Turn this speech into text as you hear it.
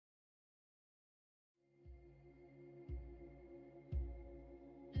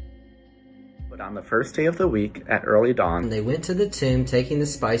But on the first day of the week, at early dawn, they went to the tomb, taking the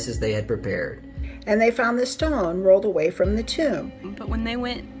spices they had prepared. And they found the stone rolled away from the tomb. But when they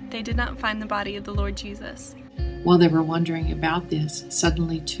went, they did not find the body of the Lord Jesus. While they were wondering about this,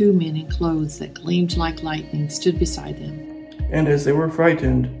 suddenly 2 men in clothes that gleamed like lightning stood beside them. And as they were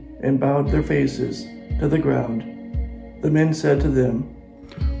frightened and bowed their faces to the ground, the men said to them,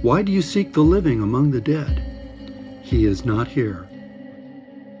 "Why do you seek the living among the dead? He is not here.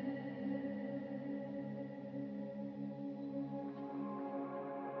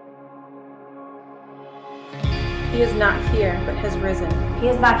 He is not here, but has risen. He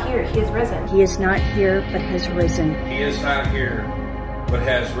is not here, he is risen. He is not here, but has risen. He is not here, but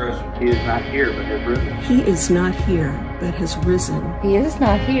has risen. He is not here, but has risen. He is not here, but has risen. He is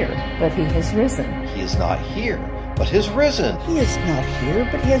not here, but he has risen. He is not here, but has risen. He is not here,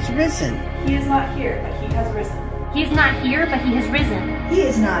 but he has risen. He is not here, but he has risen. He is not here, but he has risen. He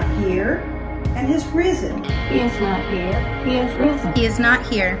is not here, and has risen. He is not here, he has risen. He is not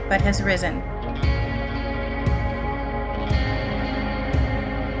here, but has risen.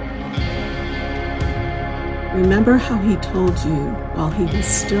 Remember how he told you while he was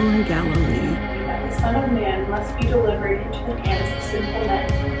still in Galilee that the Son of Man must be delivered into the hands of sinful men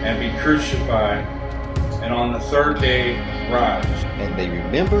and be crucified, and on the third day rise. And they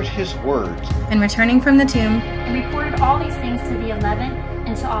remembered his words. And returning from the tomb, and reported all these things to the 11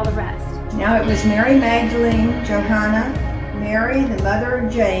 and to all the rest. Now it was Mary Magdalene, Johanna, Mary, the mother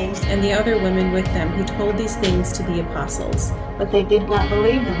of James, and the other women with them who told these things to the apostles. But they did not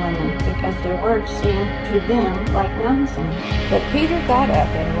believe the women, because their words seemed to them like nonsense. But Peter got up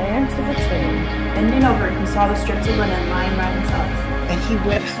and ran to the tomb. And bent over, he saw the strips of linen lying by themselves. And he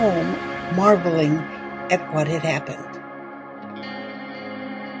went home, marveling at what had happened.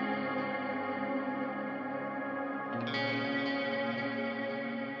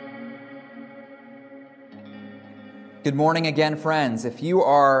 Good morning again, friends. If you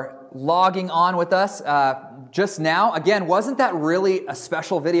are logging on with us just now, again, wasn't that really a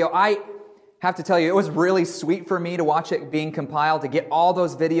special video? I have to tell you, it was really sweet for me to watch it being compiled, to get all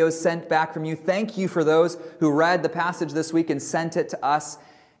those videos sent back from you. Thank you for those who read the passage this week and sent it to us.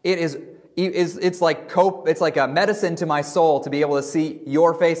 It's like a medicine to my soul to be able to see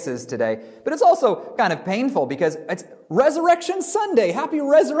your faces today. But it's also kind of painful because it's Resurrection Sunday. Happy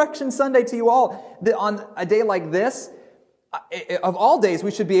Resurrection Sunday to you all. On a day like this, of all days,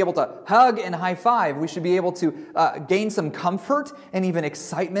 we should be able to hug and high five. We should be able to gain some comfort and even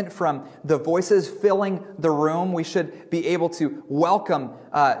excitement from the voices filling the room. We should be able to welcome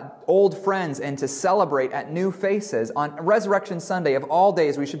old friends and to celebrate at new faces. On Resurrection Sunday, of all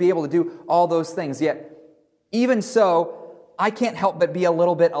days, we should be able to do all those things. Yet, even so, I can't help but be a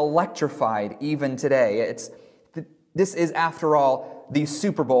little bit electrified even today. This is, after all, the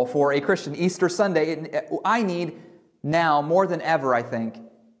Super Bowl for a Christian. Easter Sunday. I need now, more than ever, I think,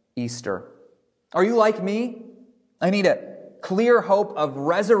 Easter. Are you like me? I need a clear hope of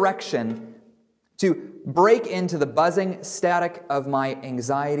resurrection to break into the buzzing static of my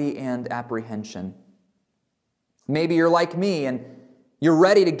anxiety and apprehension. Maybe you're like me and you're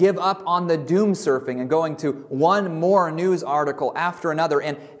ready to give up on the doom surfing and going to one more news article after another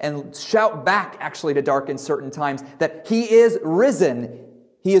and shout back, actually, to dark and certain times that He is risen.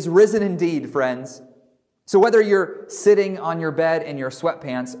 He is risen indeed, friends. So whether you're sitting on your bed in your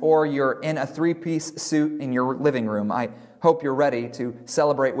sweatpants or you're in a three-piece suit in your living room, I hope you're ready to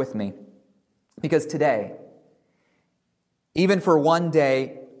celebrate with me. Because today, even for one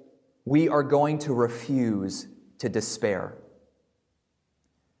day, we are going to refuse to despair.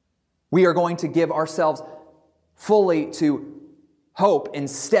 We are going to give ourselves fully to hope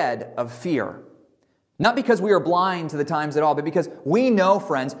instead of fear. Not because we are blind to the times at all, but because we know,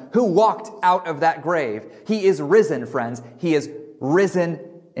 friends, who walked out of that grave. He is risen, friends. He is risen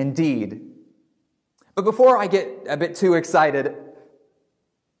indeed. But before I get a bit too excited,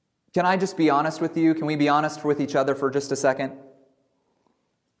 can I just be honest with you? Can we be honest with each other for just a second?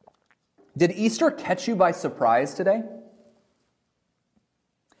 Did Easter catch you by surprise today?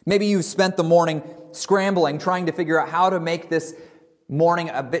 Maybe you spent the morning scrambling, trying to figure out how to make this morning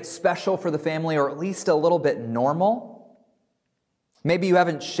a bit special for the family, or at least a little bit normal. Maybe you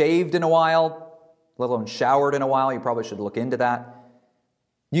haven't shaved in a while, let alone showered in a while. You probably should look into that.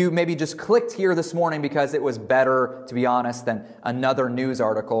 You maybe just clicked here this morning because it was better, to be honest, than another news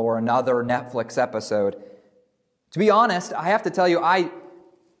article or another Netflix episode. To be honest, I have to tell you, I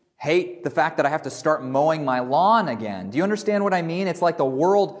hate the fact that I have to start mowing my lawn again. Do you understand what I mean? It's like the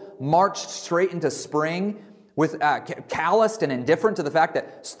world marched straight into spring with calloused and indifferent to the fact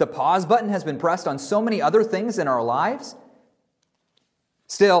that the pause button has been pressed on so many other things in our lives.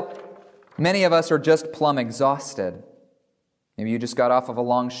 Still, Many of us are just plumb exhausted. Maybe you just got off of a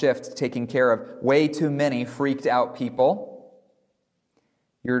long shift taking care of way too many freaked out people.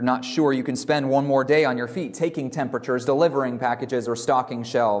 You're not sure you can spend one more day on your feet taking temperatures, delivering packages, or stocking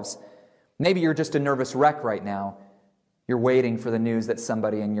shelves. Maybe you're just a nervous wreck right now. You're waiting for the news that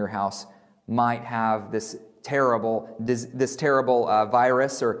somebody in your house might have this terrible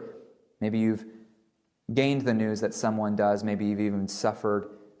virus, or maybe you've gained the news that someone does. Maybe you've even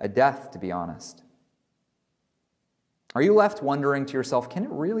suffered a death, to be honest. Are you left wondering to yourself, can it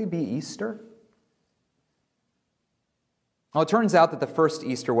really be Easter? Well, it turns out that the first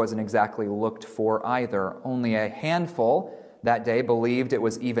Easter wasn't exactly looked for either. Only a handful that day believed it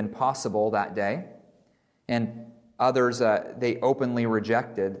was even possible that day. And others, they openly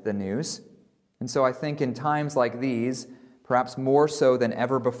rejected the news. And so I think in times like these, perhaps more so than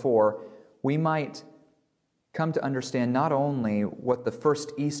ever before, we might come to understand not only what the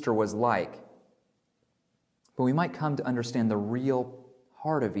first Easter was like, but we might come to understand the real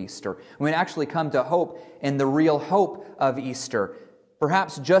heart of Easter. We might actually come to hope in the real hope of Easter.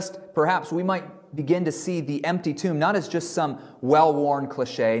 Perhaps we might begin to see the empty tomb not as just some well-worn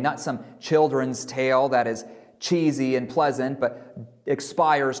cliche, not some children's tale that is cheesy and pleasant but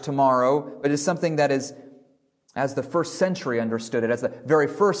expires tomorrow, but as something that is, as the first century understood it, as the very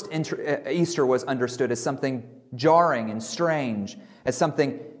first Easter was understood, as something jarring and strange, as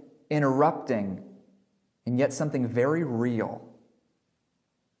something interrupting, and yet something very real,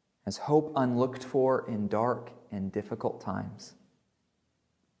 as hope unlooked for in dark and difficult times.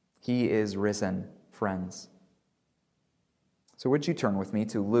 He is risen, friends. So would you turn with me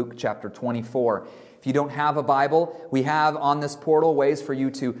to Luke chapter 24? If you don't have a Bible, we have on this portal ways for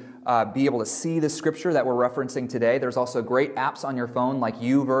you to be able to see the scripture that we're referencing today. There's also great apps on your phone like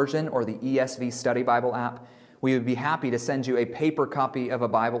YouVersion or the ESV Study Bible app. We would be happy to send you a paper copy of a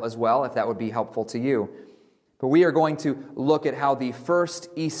Bible as well, if that would be helpful to you. But we are going to look at how the first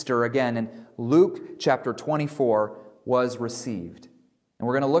Easter, again, in Luke chapter 24, was received. And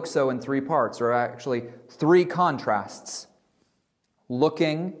we're going to look so in three parts, or actually three contrasts.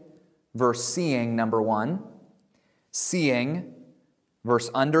 Looking versus seeing, number one. Seeing versus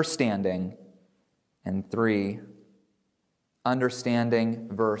understanding. And three, understanding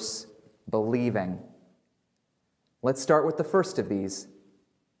versus believing. Let's start with the first of these.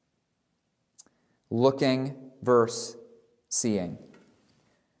 Looking versus seeing.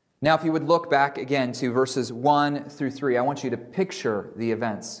 Now, if you would look back again to verses 1 through 3, I want you to picture the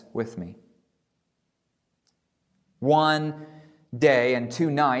events with me. 1 day and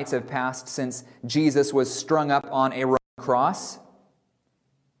 2 nights have passed since Jesus was strung up on a Roman cross,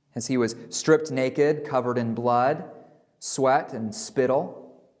 as he was stripped naked, covered in blood, sweat, and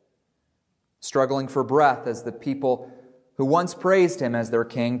spittle, struggling for breath as the people who once praised him as their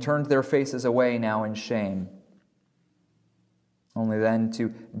king turned their faces away now in shame, only then to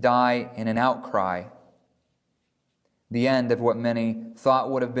die in an outcry. The end of what many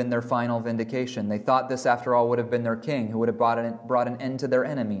thought would have been their final vindication. They thought this, after all, would have been their king who would have brought an end to their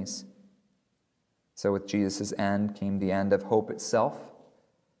enemies. So with Jesus' end came the end of hope itself.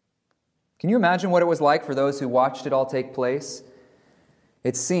 Can you imagine what it was like for those who watched it all take place?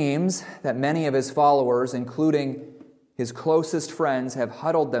 It seems that many of his followers, including his closest friends, have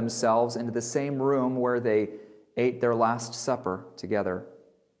huddled themselves into the same room where they ate their Last Supper together.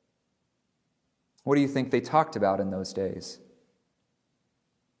 What do you think they talked about in those days?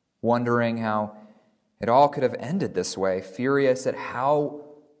 Wondering how it all could have ended this way, furious at how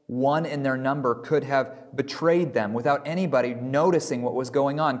one in their number could have betrayed them without anybody noticing what was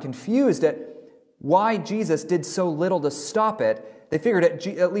going on, confused at why Jesus did so little to stop it. They figured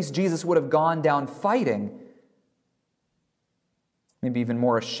at least Jesus would have gone down fighting. Maybe even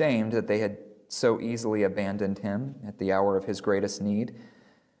more ashamed that they had so easily abandoned him at the hour of his greatest need,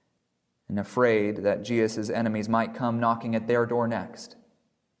 and afraid that Jesus' enemies might come knocking at their door next.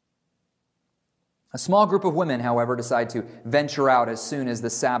 A small group of women, however, decide to venture out as soon as the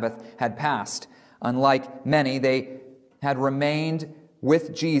Sabbath had passed. Unlike many, they had remained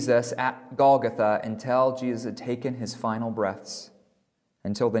with Jesus at Golgotha until Jesus had taken his final breaths,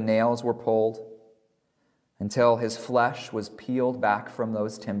 until the nails were pulled, until his flesh was peeled back from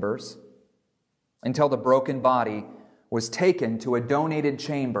those timbers, until the broken body was taken to a donated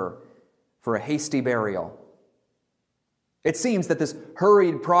chamber for a hasty burial. It seems that this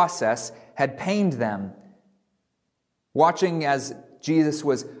hurried process had pained them. Watching as Jesus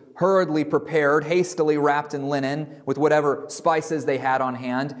was hurriedly prepared, hastily wrapped in linen, with whatever spices they had on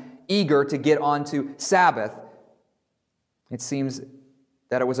hand, eager to get on to Sabbath, it seems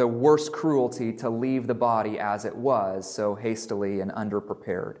that it was a worse cruelty to leave the body as it was, so hastily and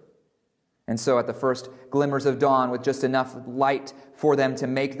underprepared. And so at the first glimmers of dawn, with just enough light for them to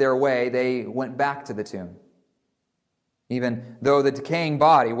make their way, they went back to the tomb. Even though the decaying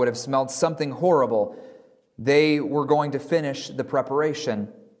body would have smelled something horrible, they were going to finish the preparation,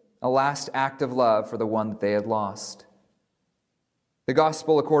 a last act of love for the one that they had lost. The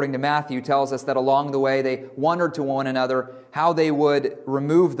Gospel, according to Matthew, tells us that along the way they wondered to one another how they would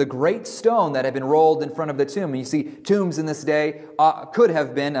remove the great stone that had been rolled in front of the tomb. And you see, tombs in this day could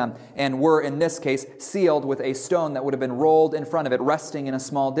have been, and were in this case, sealed with a stone that would have been rolled in front of it, resting in a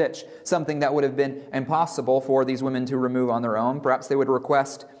small ditch, something that would have been impossible for these women to remove on their own. Perhaps they would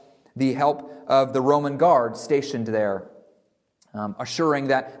request the help of the Roman guard stationed there, assuring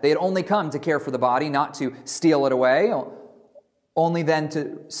that they had only come to care for the body, not to steal it away, only then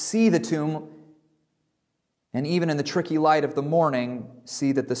to see the tomb, and even in the tricky light of the morning,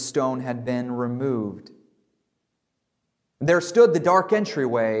 see that the stone had been removed. There stood the dark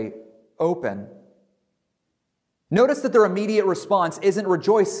entryway open. Notice that their immediate response isn't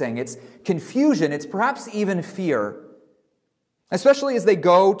rejoicing, it's confusion, it's perhaps even fear. Especially as they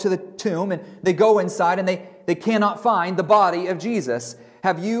go to the tomb and they go inside and they cannot find the body of Jesus.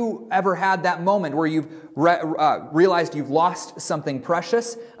 Have you ever had that moment where you've realized you've lost something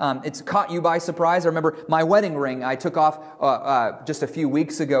precious? It's caught you by surprise. I remember my wedding ring I took off just a few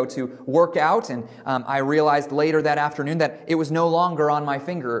weeks ago to work out, and I realized later that afternoon that it was no longer on my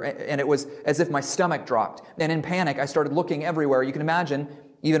finger, and it was as if my stomach dropped. And in panic, I started looking everywhere. You can imagine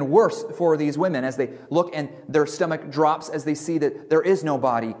even worse for these women as they look and their stomach drops as they see that there is no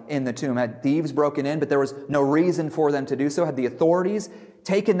body in the tomb. Had thieves broken in, but there was no reason for them to do so? Had the authorities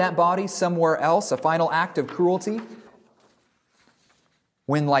taken that body somewhere else, a final act of cruelty?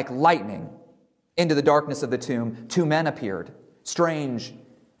 When, like lightning, into the darkness of the tomb, two men appeared, strange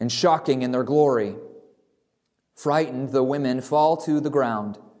and shocking in their glory. Frightened, the women fall to the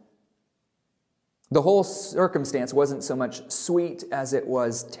ground. The whole circumstance wasn't so much sweet as it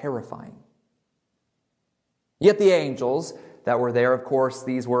was terrifying. Yet the angels that were there, of course,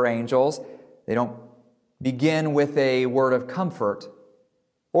 these were angels. They don't begin with a word of comfort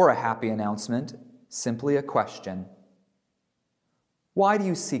or a happy announcement, simply a question. Why do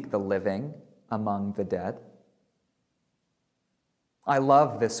you seek the living among the dead? I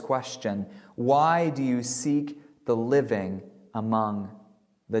love this question. Why do you seek the living among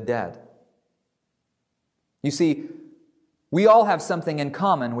the dead? You see, we all have something in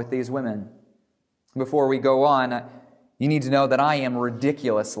common with these women. Before we go on, you need to know that I am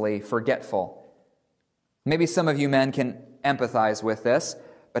ridiculously forgetful. Maybe some of you men can empathize with this,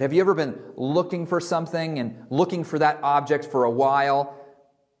 but have you ever been looking for something and looking for that object for a while,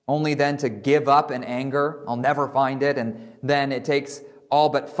 only then to give up in anger? I'll never find it, and then it takes all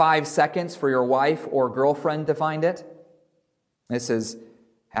but 5 seconds for your wife or girlfriend to find it? This has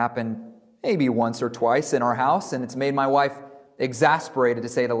happened maybe once or twice in our house, and it's made my wife exasperated, to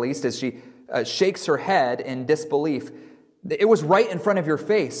say the least, as she shakes her head in disbelief. It was right in front of your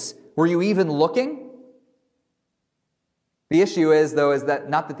face. Were you even looking? The issue is, though, is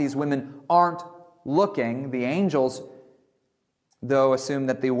that not that these women aren't looking. The angels, though, assume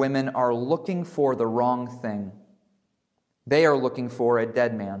that the women are looking for the wrong thing. They are looking for a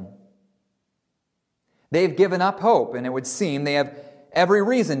dead man. They've given up hope, and it would seem they have every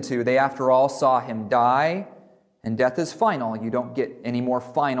reason to. They, after all, saw him die, and death is final. You don't get any more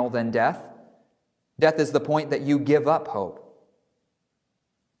final than death. Death is the point that you give up hope.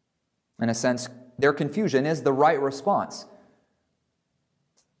 In a sense, their confusion is the right response.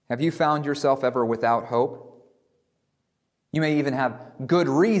 Have you found yourself ever without hope? You may even have good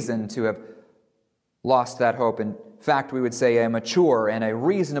reason to have lost that hope. In fact, we would say a mature and a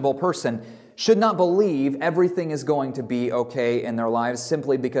reasonable person should not believe everything is going to be okay in their lives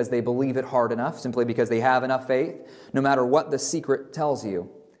simply because they believe it hard enough, simply because they have enough faith, no matter what the secret tells you.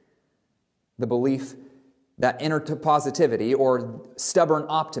 The belief that inner positivity or stubborn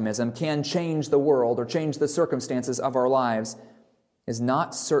optimism can change the world or change the circumstances of our lives is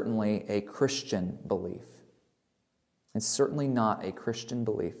not certainly a Christian belief. It's certainly not a Christian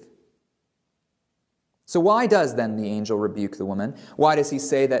belief. So why does then the angel rebuke the woman? Why does he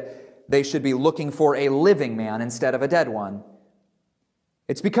say that they should be looking for a living man instead of a dead one?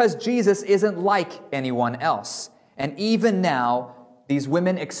 It's because Jesus isn't like anyone else. And even now, these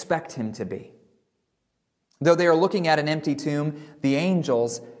women expect him to be. Though they are looking at an empty tomb, the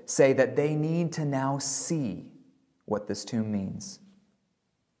angels say that they need to now see what this tomb means.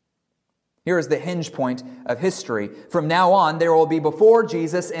 Here is the hinge point of history. From now on, there will be before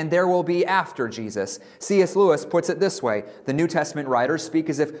Jesus and there will be after Jesus. C.S. Lewis puts it this way. The New Testament writers speak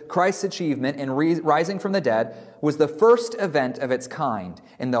as if Christ's achievement in rising from the dead was the first event of its kind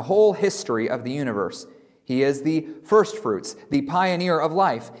in the whole history of the universe. He is the first fruits, the pioneer of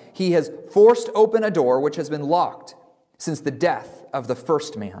life. He has forced open a door which has been locked since the death of the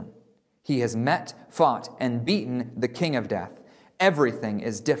first man. He has met, fought, and beaten the king of death. Everything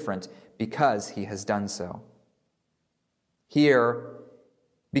is different because he has done so. Here,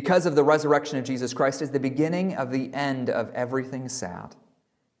 because of the resurrection of Jesus Christ, is the beginning of the end of everything sad.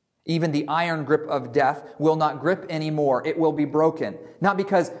 Even the iron grip of death will not grip anymore. It will be broken. Not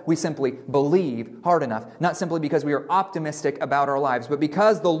because we simply believe hard enough, not simply because we are optimistic about our lives, but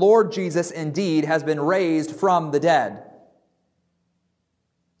because the Lord Jesus indeed has been raised from the dead.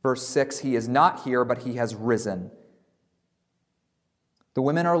 Verse 6, he is not here, but he has risen. The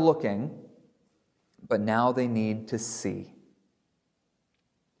women are looking, but now they need to see.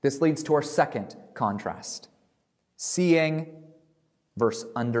 This leads to our second contrast. Seeing versus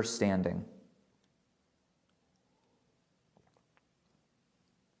understanding.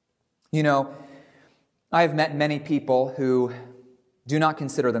 You know, I've met many people who do not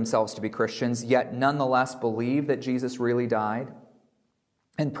consider themselves to be Christians, yet nonetheless believe that Jesus really died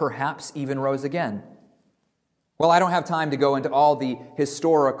and perhaps even rose again. Well, I don't have time to go into all the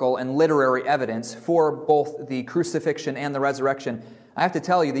historical and literary evidence for both the crucifixion and the resurrection. I have to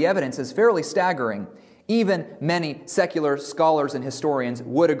tell you, the evidence is fairly staggering. Even many secular scholars and historians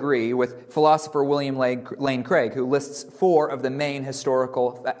would agree with philosopher William Lane Craig, who lists 4 of the main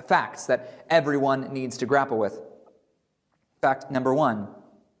historical facts that everyone needs to grapple with. Fact number 1.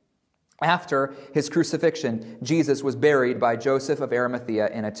 After his crucifixion, Jesus was buried by Joseph of Arimathea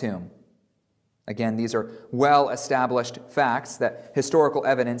in a tomb. Again, these are well-established facts that historical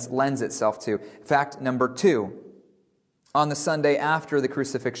evidence lends itself to. Fact number 2. On the Sunday after the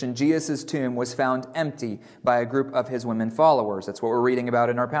crucifixion, Jesus' tomb was found empty by a group of his women followers. That's what we're reading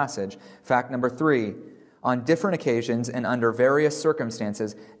about in our passage. Fact number 3. On different occasions and under various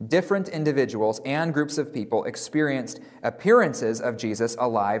circumstances, different individuals and groups of people experienced appearances of Jesus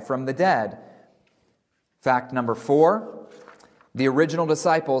alive from the dead. Fact number 4. The original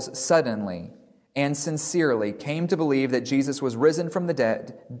disciples suddenly and sincerely came to believe that Jesus was risen from the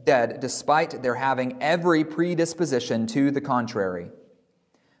dead despite their having every predisposition to the contrary.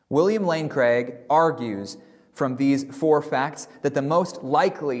 William Lane Craig argues from these 4 facts that the most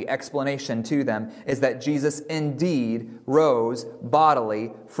likely explanation to them is that Jesus indeed rose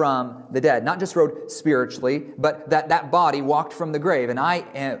bodily from the dead. Not just rose spiritually, but that body walked from the grave. And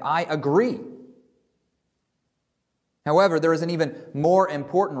I agree. However, there is an even more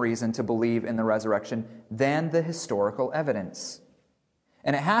important reason to believe in the resurrection than the historical evidence.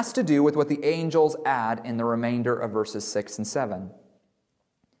 And it has to do with what the angels add in the remainder of verses 6 and 7.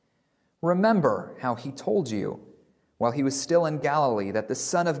 Remember how he told you, while he was still in Galilee, that the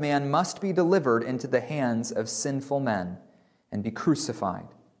Son of Man must be delivered into the hands of sinful men and be crucified,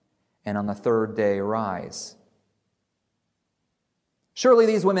 and on the 3rd day rise. Surely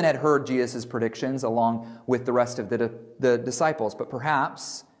these women had heard Jesus' predictions along with the rest of the disciples, but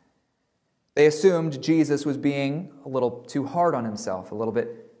perhaps they assumed Jesus was being a little too hard on himself, a little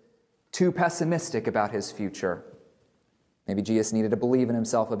bit too pessimistic about his future. Maybe Jesus needed to believe in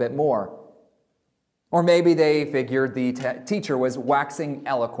himself a bit more. Or maybe they figured the teacher was waxing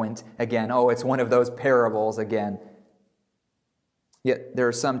eloquent again. Oh, it's one of those parables again. Yet there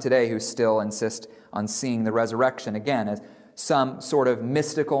are some today who still insist on seeing the resurrection again as some sort of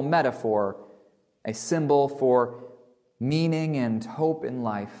mystical metaphor, a symbol for meaning and hope in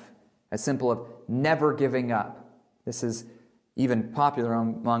life, a symbol of never giving up. This is even popular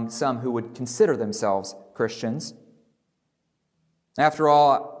among some who would consider themselves Christians. After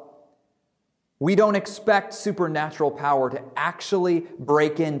all, we don't expect supernatural power to actually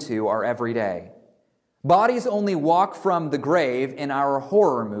break into our everyday. Bodies only walk from the grave in our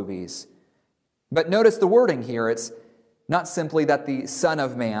horror movies. But notice the wording here. It's not simply that the Son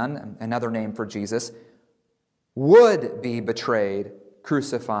of Man, another name for Jesus, would be betrayed,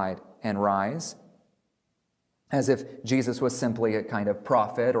 crucified, and rise, as if Jesus was simply a kind of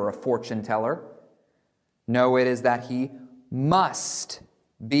prophet or a fortune teller. No, it is that he must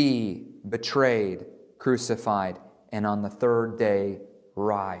be betrayed, crucified, and on the 3rd day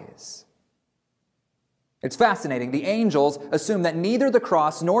rise. It's fascinating. The angels assume that neither the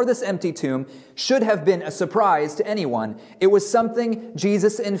cross nor this empty tomb should have been a surprise to anyone. It was something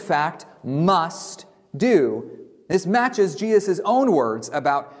Jesus, in fact, must do. This matches Jesus' own words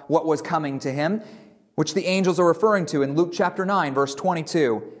about what was coming to him, which the angels are referring to in Luke chapter 9, verse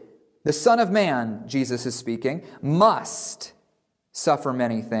 22. The Son of Man, Jesus is speaking, must suffer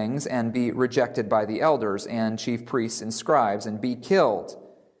many things and be rejected by the elders and chief priests and scribes and be killed,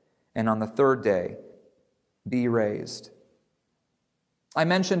 and on the third day be raised. I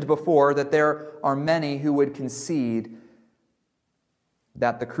mentioned before that there are many who would concede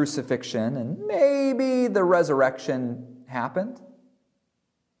that the crucifixion and maybe the resurrection happened.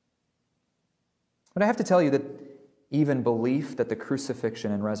 But I have to tell you that even belief that the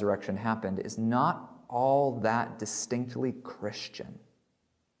crucifixion and resurrection happened is not all that distinctly Christian.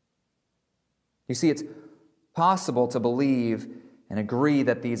 You see, it's possible to believe and agree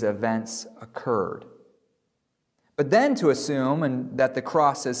that these events occurred. But then to assume that the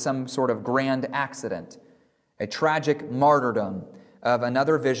cross is some sort of grand accident, a tragic martyrdom of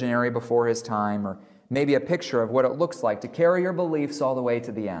another visionary before his time, or maybe a picture of what it looks like to carry your beliefs all the way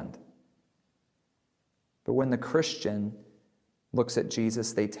to the end. But when the Christian looks at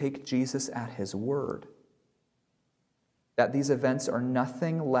Jesus, they take Jesus at his word. That these events are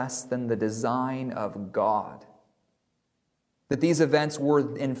nothing less than the design of God. That these events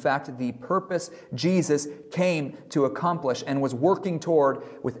were, in fact, the purpose Jesus came to accomplish and was working toward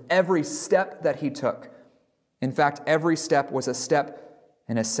with every step that he took. In fact, every step was a step,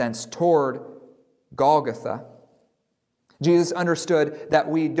 in a sense, toward Golgotha. Jesus understood that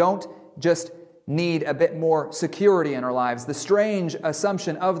we don't just need a bit more security in our lives. The strange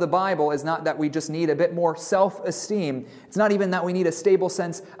assumption of the Bible is not that we just need a bit more self-esteem. It's not even that we need a stable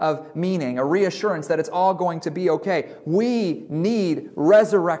sense of meaning, a reassurance that it's all going to be okay. We need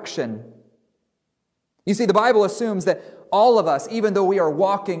resurrection. You see, the Bible assumes that all of us, even though we are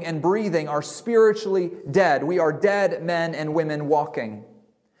walking and breathing, are spiritually dead. We are dead men and women walking.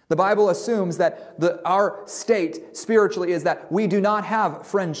 The Bible assumes that our state spiritually is that we do not have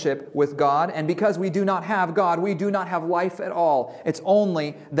friendship with God, and because we do not have God, we do not have life at all. It's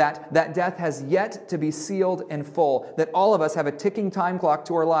only that death has yet to be sealed in full, that all of us have a ticking time clock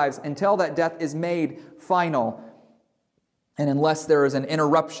to our lives until that death is made final. And unless there is an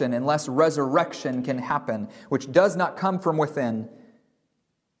interruption, unless resurrection can happen, which does not come from within,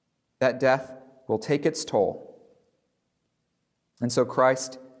 that death will take its toll. And so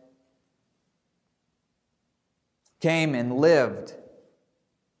Christ came and lived.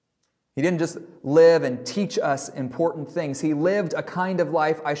 He didn't just live and teach us important things. He lived a kind of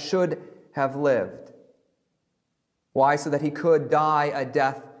life I should have lived. Why? So that he could die a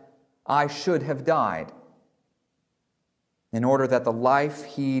death I should have died, in order that the life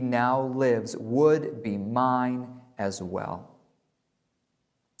he now lives would be mine as well.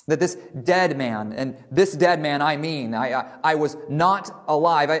 That this dead man, and this dead man I mean, I was not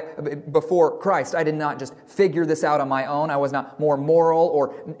alive before Christ. I did not just figure this out on my own. I was not more moral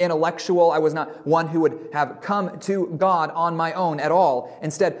or intellectual. I was not one who would have come to God on my own at all.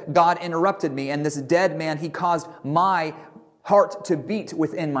 Instead, God interrupted me, and this dead man, he caused my heart to beat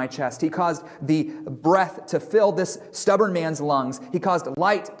within my chest. He caused the breath to fill this stubborn man's lungs. He caused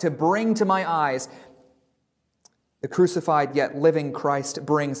light to bring to my eyes. The crucified yet living Christ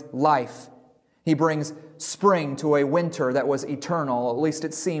brings life. He brings spring to a winter that was eternal, at least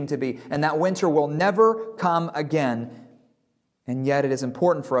it seemed to be, and that winter will never come again. And yet it is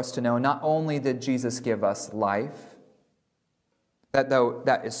important for us to know not only did Jesus give us life,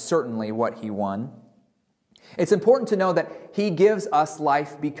 that is certainly what he won. It's important to know that he gives us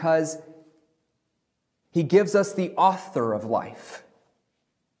life because he gives us the author of life.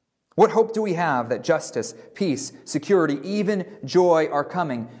 What hope do we have that justice, peace, security, even joy are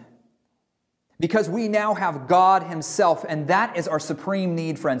coming? Because we now have God himself, and that is our supreme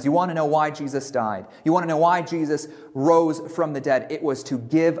need, friends. You want to know why Jesus died? You want to know why Jesus rose from the dead? It was to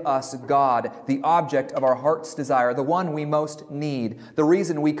give us God, the object of our heart's desire, the one we most need. The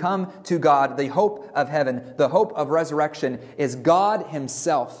reason we come to God, the hope of heaven, the hope of resurrection, is God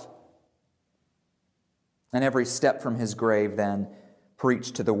himself. And every step from his grave then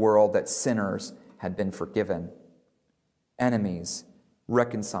preached to the world that sinners had been forgiven, enemies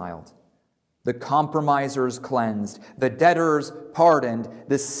reconciled, the compromisers cleansed, the debtors pardoned,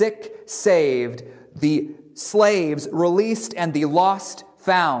 the sick saved, the slaves released, and the lost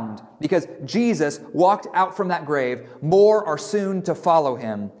found. Because Jesus walked out from that grave, more are soon to follow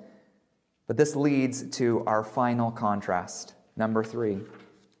him. But this leads to our final contrast. Number 3,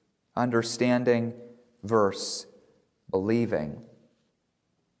 understanding verse believing.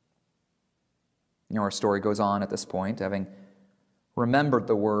 Our story goes on at this point, having remembered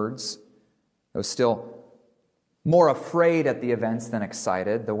the words, though still more afraid at the events than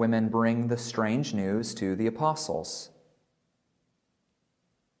excited, the women bring the strange news to the apostles.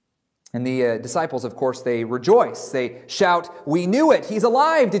 And the disciples, of course, they rejoice. They shout, "We knew it! He's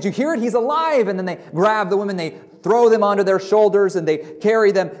alive! Did you hear it? He's alive!" And then they grab the women, they throw them onto their shoulders, and they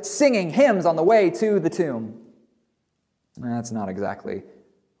carry them singing hymns on the way to the tomb. That's not exactly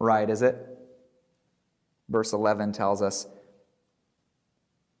right, is it? Verse 11 tells us,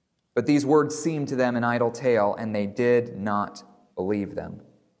 "But these words seemed to them an idle tale, and they did not believe them."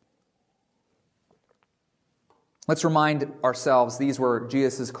 Let's remind ourselves, these were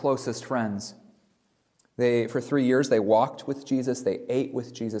Jesus' closest friends. For 3 years, they walked with Jesus, they ate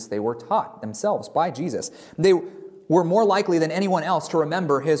with Jesus, they were taught themselves by Jesus. They were more likely than anyone else to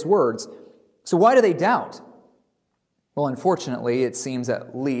remember his words. So why do they doubt? Well, unfortunately, it seems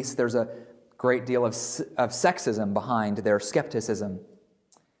at least there's a great deal of sexism behind their skepticism.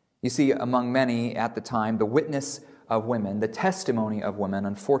 You see, among many at the time, the witness of women, the testimony of women,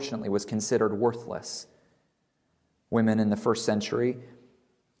 unfortunately, was considered worthless. Women in the first century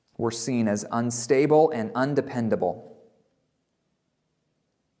were seen as unstable and undependable.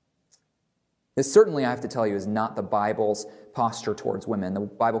 This certainly, I have to tell you, is not the Bible's posture towards women. The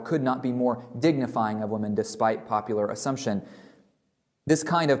Bible could not be more dignifying of women despite popular assumption. This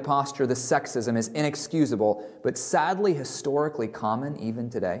kind of posture, this sexism, is inexcusable, but sadly historically common even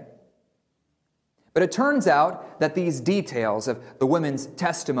today. But it turns out that these details of the women's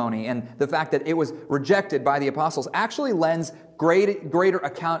testimony and the fact that it was rejected by the apostles actually lends greater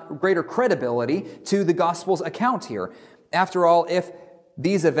credibility to the gospel's account here. After all, if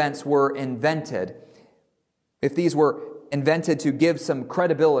these events were invented, if these were invented to give some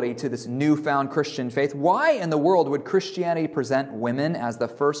credibility to this newfound Christian faith, why in the world would Christianity present women as the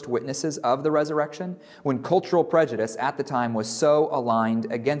first witnesses of the resurrection when cultural prejudice at the time was so aligned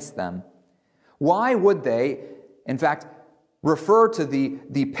against them? Why would they, in fact, refer to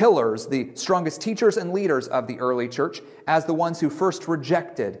the pillars, the strongest teachers and leaders of the early church, as the ones who first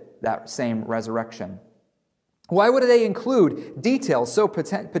rejected that same resurrection? Why would they include details so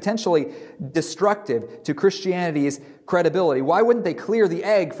potentially destructive to Christianity's credibility? Why wouldn't they clear the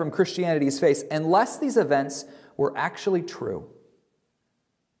egg from Christianity's face unless these events were actually true?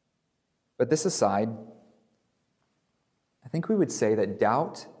 But this aside, I think we would say that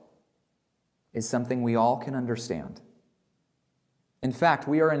doubt is something we all can understand. In fact,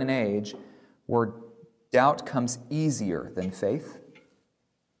 we are in an age where doubt comes easier than faith.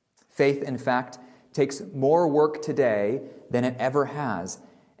 Faith, in fact, takes more work today than it ever has,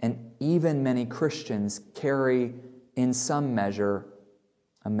 and even many Christians carry, in some measure,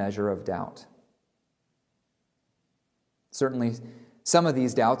 a measure of doubt. Certainly, some of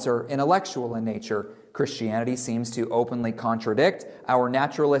these doubts are intellectual in nature. Christianity seems to openly contradict our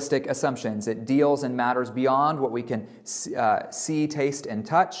naturalistic assumptions. It deals in matters beyond what we can see, taste, and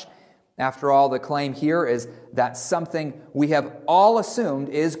touch. After all, the claim here is that something we have all assumed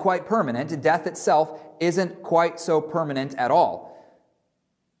is quite permanent. Death itself isn't quite so permanent at all.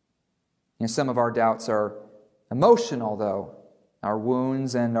 Some of our doubts are emotional, though. Our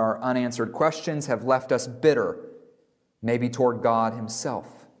wounds and our unanswered questions have left us bitter, maybe toward God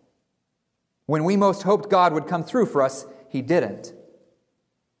himself. When we most hoped God would come through for us, he didn't.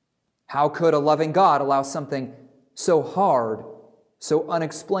 How could a loving God allow something so hard, so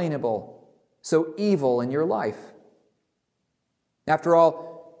unexplainable, so evil in your life? After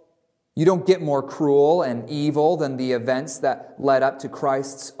all, you don't get more cruel and evil than the events that led up to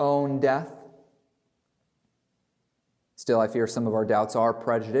Christ's own death. Still, I fear some of our doubts are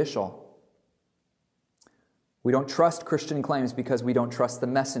prejudicial. We don't trust Christian claims because we don't trust the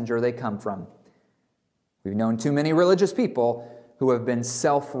messenger they come from. We've known too many religious people who have been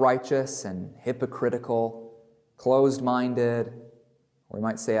self-righteous and hypocritical, closed-minded, or we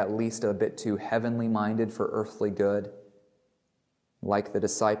might say at least a bit too heavenly-minded for earthly good. Like the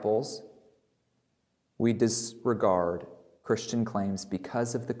disciples, we disregard Christian claims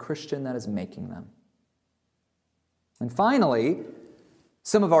because of the Christian that is making them. And finally,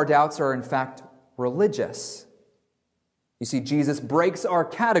 some of our doubts are in fact religious. You see, Jesus breaks our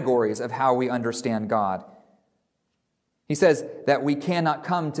categories of how we understand God. He says that we cannot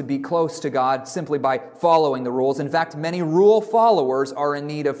come to be close to God simply by following the rules. In fact, many rule followers are in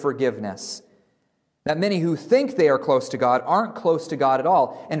need of forgiveness. That many who think they are close to God aren't close to God at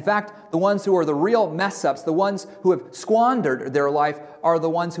all. In fact, the ones who are the real mess-ups, the ones who have squandered their life, are the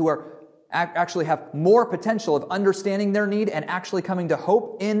ones who are actually have more potential of understanding their need and actually coming to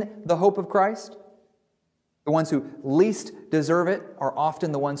hope in the hope of Christ. The ones who least deserve it are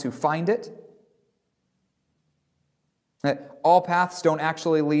often the ones who find it. All paths don't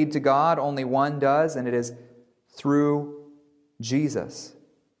actually lead to God, only one does, and it is through Jesus.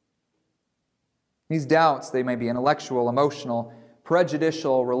 These doubts, they may be intellectual, emotional,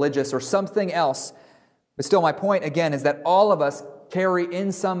 prejudicial, religious, or something else. But still, my point again is that all of us carry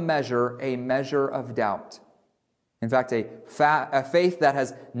in some measure a measure of doubt. In fact, a faith that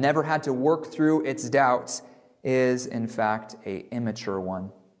has never had to work through its doubts is, in fact, an immature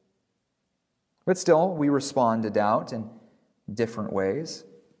one. But still, we respond to doubt in different ways.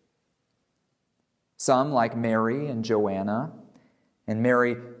 Some, like Mary and Joanna, and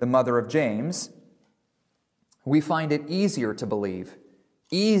Mary, the mother of James, we find it easier to believe,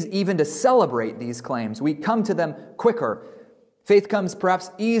 even to celebrate these claims. We come to them quicker. Faith comes perhaps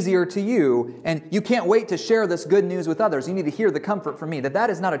easier to you, and you can't wait to share this good news with others. You need to hear the comfort from me that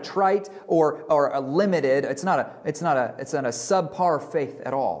is not a trite or a limited. It's not a subpar faith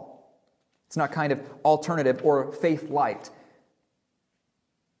at all. It's not kind of alternative or faith light.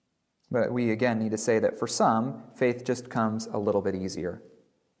 But we again need to say that for some, faith just comes a little bit easier.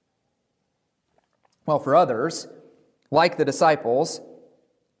 Well, for others, like the disciples,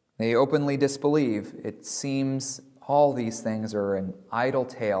 they openly disbelieve. It seems all these things are an idle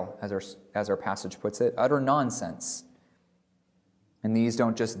tale, as our passage puts it, utter nonsense. And these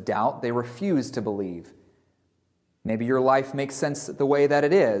don't just doubt, they refuse to believe. Maybe your life makes sense the way that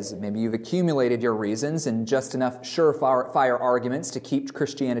it is. Maybe you've accumulated your reasons and just enough surefire arguments to keep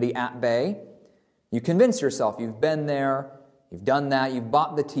Christianity at bay. You convince yourself you've been there, you've done that, you've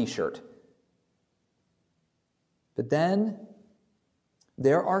bought the t-shirt. But then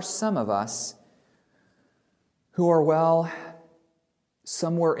there are some of us who are, well,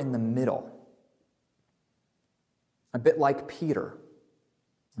 somewhere in the middle. A bit like Peter.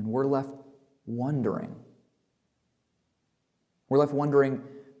 And we're left wondering. We're left wondering,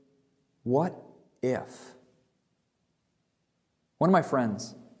 what if? One of my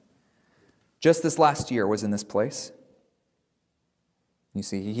friends, just this last year, was in this place. You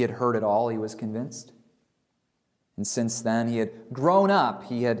see, he had heard it all, he was convinced. And since then, he had grown up,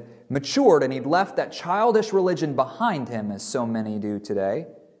 he had matured, and he'd left that childish religion behind him, as so many do today.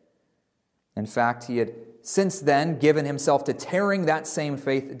 In fact, he had since then given himself to tearing that same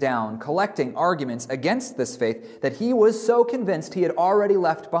faith down, collecting arguments against this faith that he was so convinced he had already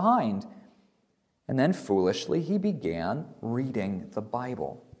left behind. And then, foolishly, he began reading the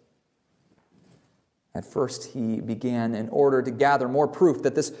Bible. At first, he began in order to gather more proof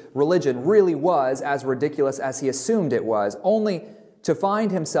that this religion really was as ridiculous as he assumed it was, only to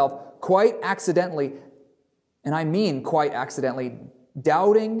find himself quite accidentally, and I mean quite accidentally,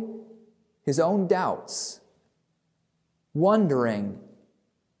 doubting his own doubts, wondering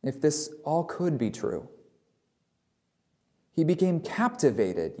if this all could be true. He became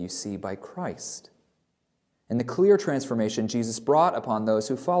captivated, you see, by Christ and the clear transformation Jesus brought upon those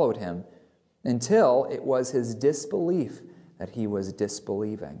who followed him, until it was his disbelief that he was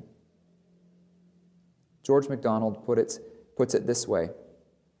disbelieving. George MacDonald puts it this way: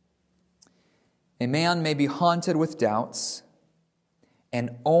 a man may be haunted with doubts and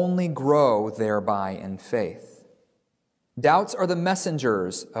only grow thereby in faith. Doubts are the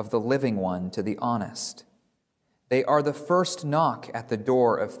messengers of the living one to the honest. They are the first knock at the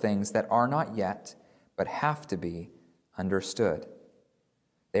door of things that are not yet, but have to be understood.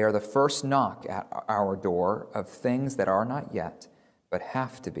 They are the first knock at our door of things that are not yet, but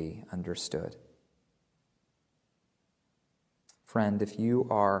have to be understood. Friend, if you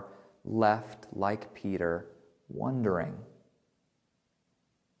are left like Peter, wondering,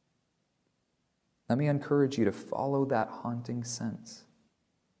 let me encourage you to follow that haunting sense.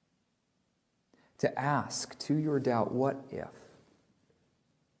 To ask to your doubt, what if?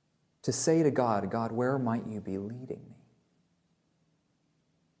 To say to God, God, where might you be leading me?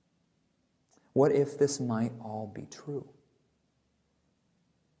 What if this might all be true?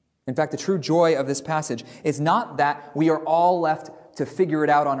 In fact, the true joy of this passage is not that we are all left to figure it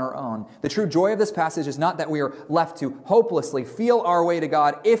out on our own. The true joy of this passage is not that we are left to hopelessly feel our way to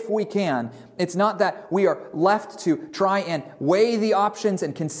God if we can. It's not that we are left to try and weigh the options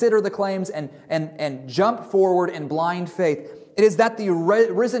and consider the claims and jump forward in blind faith. It is that the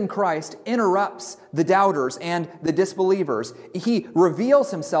risen Christ interrupts the doubters and the disbelievers. He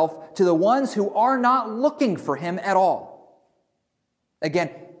reveals himself to the ones who are not looking for him at all.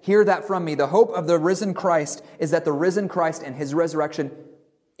 Again, hear that from me. The hope of the risen Christ is that the risen Christ and his resurrection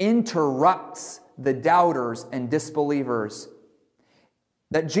interrupts the doubters and disbelievers.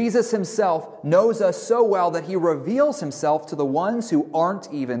 That Jesus himself knows us so well that he reveals himself to the ones who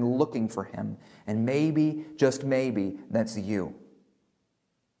aren't even looking for him. And maybe, just maybe, that's you.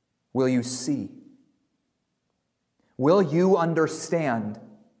 Will you see? Will you understand?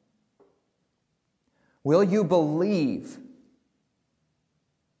 Will you believe?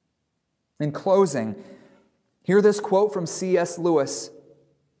 In closing, Hear this quote from C.S. Lewis.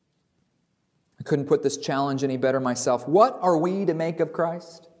 I couldn't put this challenge any better myself. What are we to make of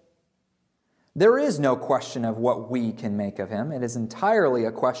Christ? There is no question of what we can make of him. It is entirely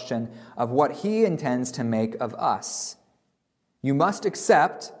a question of what he intends to make of us. You must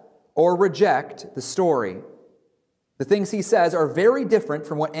accept or reject the story. The things he says are very different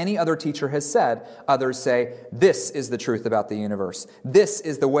from what any other teacher has said. Others say, this is the truth about the universe. This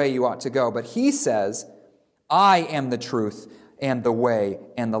is the way you ought to go. But he says, I am the truth and the way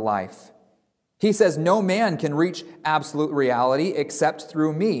and the life. He says, no man can reach absolute reality except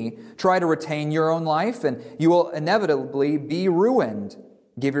through me. Try to retain your own life and you will inevitably be ruined.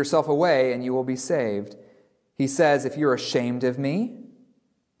 Give yourself away and you will be saved. He says, if you're ashamed of me,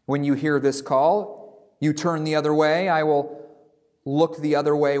 when you hear this call, you turn the other way. I will look the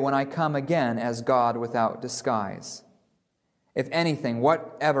other way when I come again as God without disguise. If anything,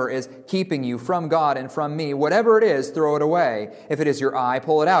 whatever is keeping you from God and from me, whatever it is, throw it away. If it is your eye,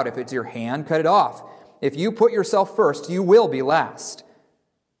 pull it out. If it's your hand, cut it off. If you put yourself first, you will be last.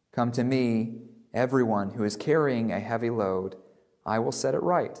 Come to me, everyone who is carrying a heavy load. I will set it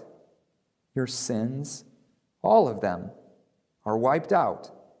right. Your sins, all of them, are wiped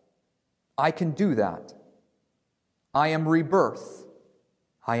out. I can do that. I am rebirth.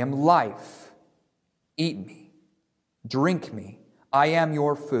 I am life. Eat me. Drink me. I am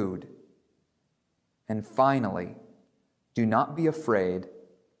your food. And finally, do not be afraid.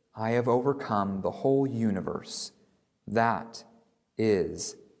 I have overcome the whole universe. That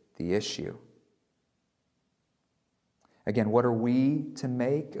is the issue. Again, what are we to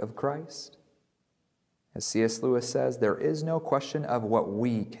make of Christ? As C.S. Lewis says, there is no question of what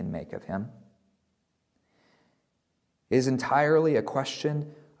we can make of him. It is entirely a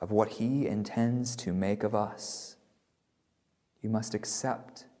question of what he intends to make of us. You must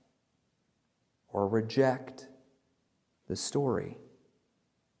accept or reject the story.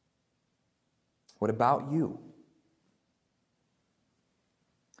 What about you?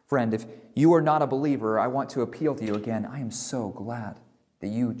 Friend, if you are not a believer, I want to appeal to you again. I am so glad that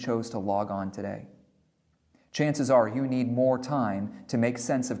you chose to log on today. Chances are you need more time to make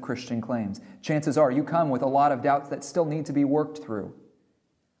sense of Christian claims. Chances are you come with a lot of doubts that still need to be worked through.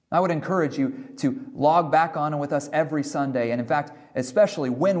 I would encourage you to log back on with us every Sunday, and in fact, especially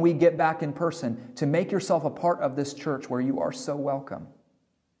when we get back in person, to make yourself a part of this church where you are so welcome.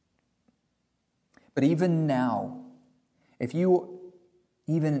 But even now, if you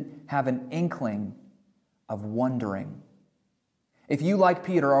even have an inkling of wondering, if you, like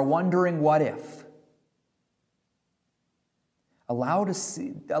Peter, are wondering what if,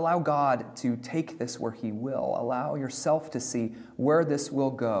 allow God to take this where he will. Allow yourself to see where this will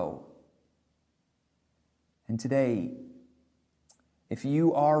go. And today, if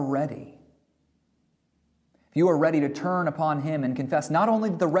you are ready to turn upon him and confess not only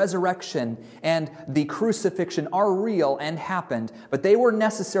that the resurrection and the crucifixion are real and happened, but they were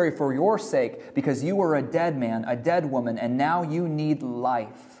necessary for your sake because you were a dead man, a dead woman, and now you need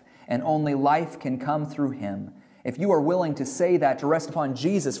life. And only life can come through him. If you are willing to say that, to rest upon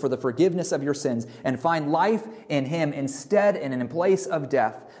Jesus for the forgiveness of your sins and find life in him instead and in place of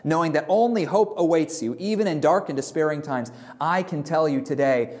death, knowing that only hope awaits you, even in dark and despairing times, I can tell you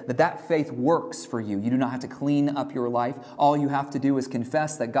today that that faith works for you. You do not have to clean up your life. All you have to do is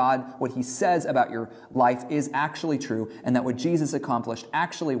confess that God, what he says about your life is actually true, and that what Jesus accomplished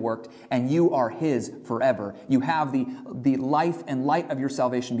actually worked, and you are his forever. You have the life and light of your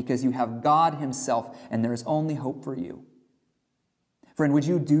salvation because you have God himself, and there is only hope for you. Friend, would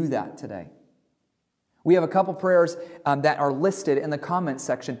you do that today? We have a couple prayers that are listed in the comments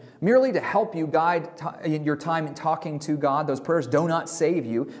section merely to help you guide in your time in talking to God. Those prayers do not save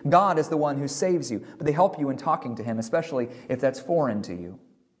you. God is the one who saves you, but they help you in talking to him, especially if that's foreign to you.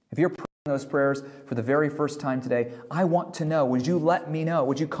 If you're praying those prayers for the very first time today, I want to know. Would you let me know?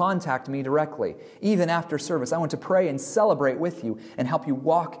 Would you contact me directly? Even after service, I want to pray and celebrate with you and help you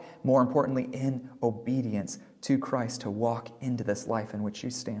walk, more importantly, in obedience to Christ, to walk into this life in which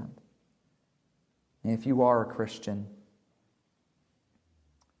you stand. And if you are a Christian,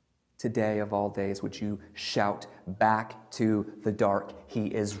 today of all days, would you shout back to the dark, he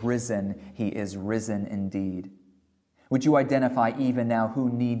is risen indeed. Would you identify even now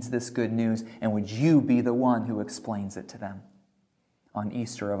who needs this good news, and would you be the one who explains it to them? On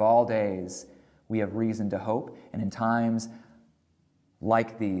Easter of all days, we have reason to hope, and in times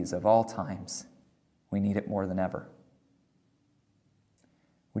like these of all times, we need it more than ever.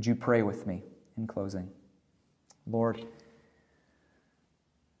 Would you pray with me in closing? Lord,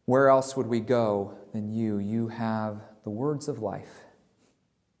 where else would we go than you? You have the words of life.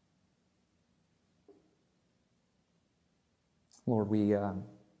 Lord,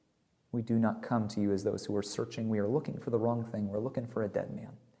 we do not come to you as those who are searching. We are looking for the wrong thing. We're looking for a dead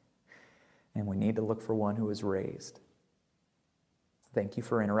man. And we need to look for one who is raised. Thank you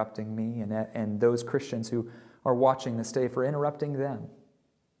for interrupting me and those Christians who are watching this day, for interrupting them.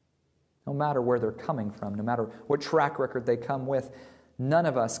 No matter where they're coming from, no matter what track record they come with, none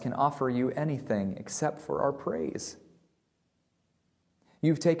of us can offer you anything except for our praise.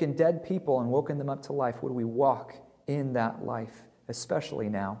 You've taken dead people and woken them up to life. Would we walk in that life, especially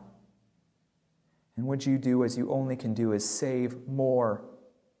now? And would you do as you only can do, is save more?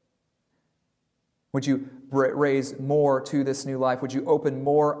 Would you raise more to this new life? Would you open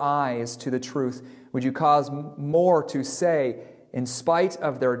more eyes to the truth? Would you cause more to say, in spite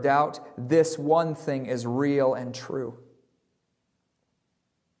of their doubt, this one thing is real and true?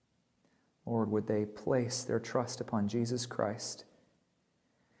 Lord, would they place their trust upon Jesus Christ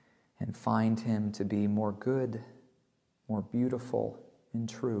and find him to be more good, more beautiful, and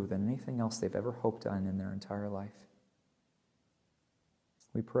true than anything else they've ever hoped on in their entire life?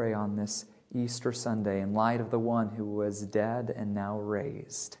 We pray on this Easter Sunday in light of the one who was dead and now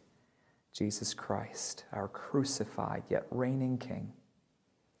raised, Jesus Christ, our crucified yet reigning King.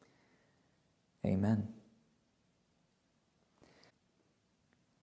 Amen.